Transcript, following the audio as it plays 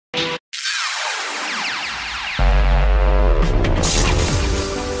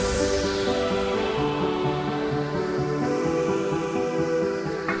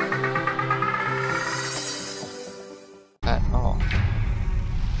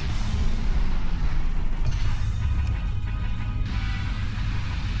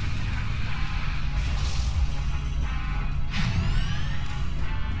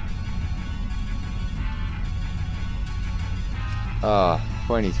Oh,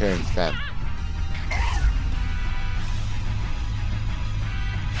 20 turns spent.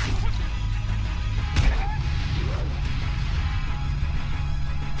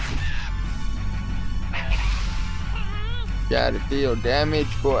 Gotta deal damage,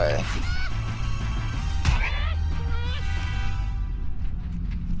 boy.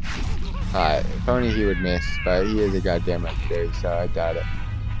 Alright, if only he would miss, but he is a goddamn legendary, so I got it.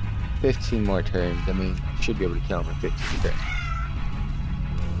 15 more turns. I mean, I should be able to kill him in 15 turns.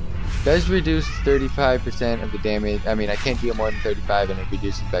 Does reduce 35% of the damage. I mean, I can't deal more than 35 and it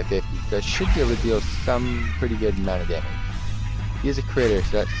reduces by 50, so I should be able to deal some pretty good amount of damage. He is a critter,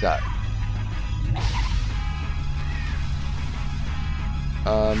 so that sucks.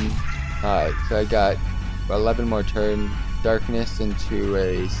 Alright, so I got 11 more turns. Darkness into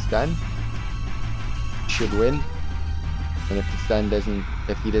a stun. Should win. And if the stun doesn't,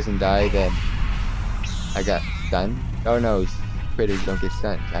 if he doesn't die, then I got stunned. Oh no, critters don't get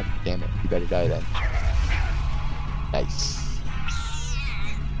stunned. God damn it, you better die then. Nice.